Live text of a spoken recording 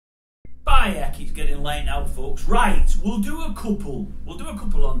My heck, it's getting late now, folks. Right, we'll do a couple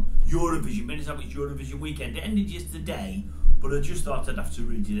on Eurovision. Being as how it's Eurovision weekend. It ended yesterday, but I just thought I'd have to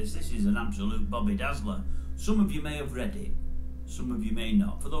read you this. This is an absolute Bobby Dazzler. Some of you may have read it, some of you may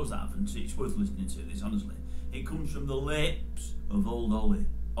not. For those that haven't, it's worth listening to this, honestly. It comes from the lips of old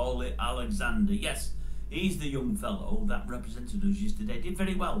Olly Alexander. Yes, he's the young fellow that represented us yesterday. Did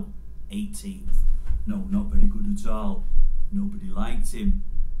very well. 18th. No, not very good at all. Nobody liked him.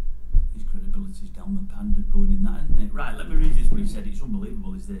 His credibility's down the panda going in that, isn't it? Right, let me read this, what he said. It's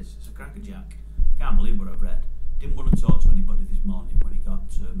unbelievable, is this. It's a crackerjack. Can't believe what I've read. Didn't want to talk to anybody this morning when he got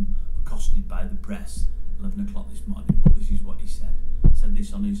accosted by the press. 11 o'clock this morning, but this is what he said. Said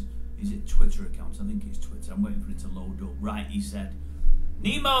this on his Twitter account. I think it's Twitter. I'm waiting for it to load up. Right, he said,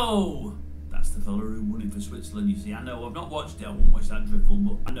 NEMO! That's the fella who won it for Switzerland, you see. I know, I've not watched it. I won't watch that drivel,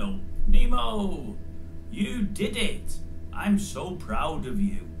 but I know. NEMO! You did it! I'm so proud of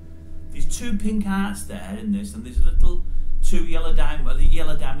you. There's 2 pink hearts there in this, and there's a little 2 yellow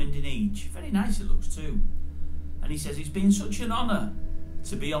diamond in each. Very nice it looks too. And he says, it's been such an honour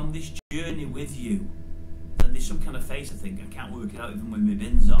to be on this journey with you. And there's some kind of face, I think. I can't work it out even with my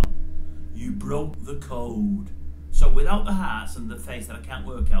bins on. You broke the code. So without the hearts and the face that I can't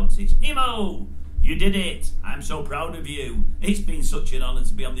work out, it's NEMO! You did it! I'm so proud of you. It's been such an honour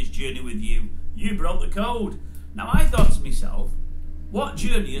to be on this journey with you. You broke the code. Now I thought to myself, what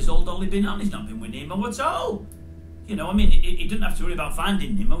journey has old Ollie been on? He's not been with NEMO at all. You know, I mean, he didn't have to worry about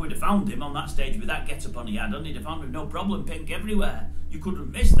finding NEMO. We'd have found him on that stage with that get-up on he had on. He'd have found him no problem, pink everywhere. You couldn't have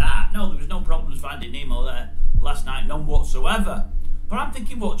missed that. No, there was no problems finding NEMO there last night, none whatsoever. But I'm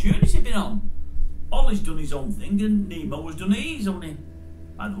thinking, what journey's he been on? Ollie's done his own thing and NEMO has done his, only,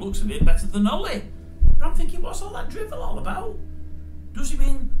 by the looks of it, better than Ollie. But I'm thinking, what's all that drivel all about? Does he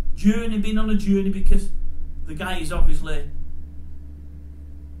mean been on a journey because the guy is obviously,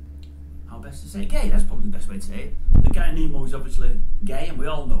 how best to say it? Gay, that's probably the best way to say it. The guy NEMO is obviously gay, and we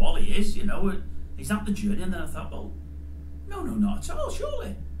all know Ollie is, you know. Is that the journey? And then I thought, well, no, not at all,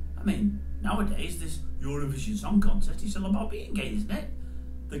 surely. I mean, nowadays, this Eurovision Song Contest is all about being gay, isn't it?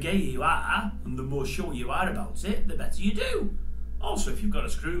 The gayer you are, and the more sure you are about it, the better you do. Also, if you've got a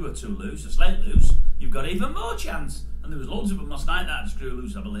screw or 2 loose, a slate loose, you've got even more chance. And there was loads of them last night that had a screw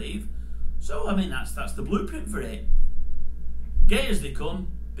loose, I believe. So, I mean, that's the blueprint for it. Gay as they come,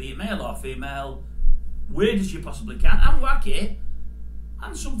 be it male or female, weird as you possibly can, and wacky,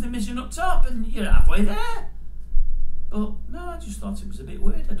 and something missing up top, and you're halfway there. But, no, I just thought it was a bit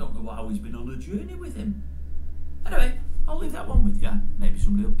weird. I don't know how he's been on a journey with him. Anyway, I'll leave that one with you. Maybe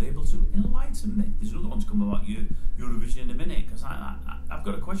somebody will be able to enlighten me. There's another one to come about Eurovision in a minute, because I've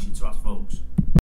got a question to ask folks.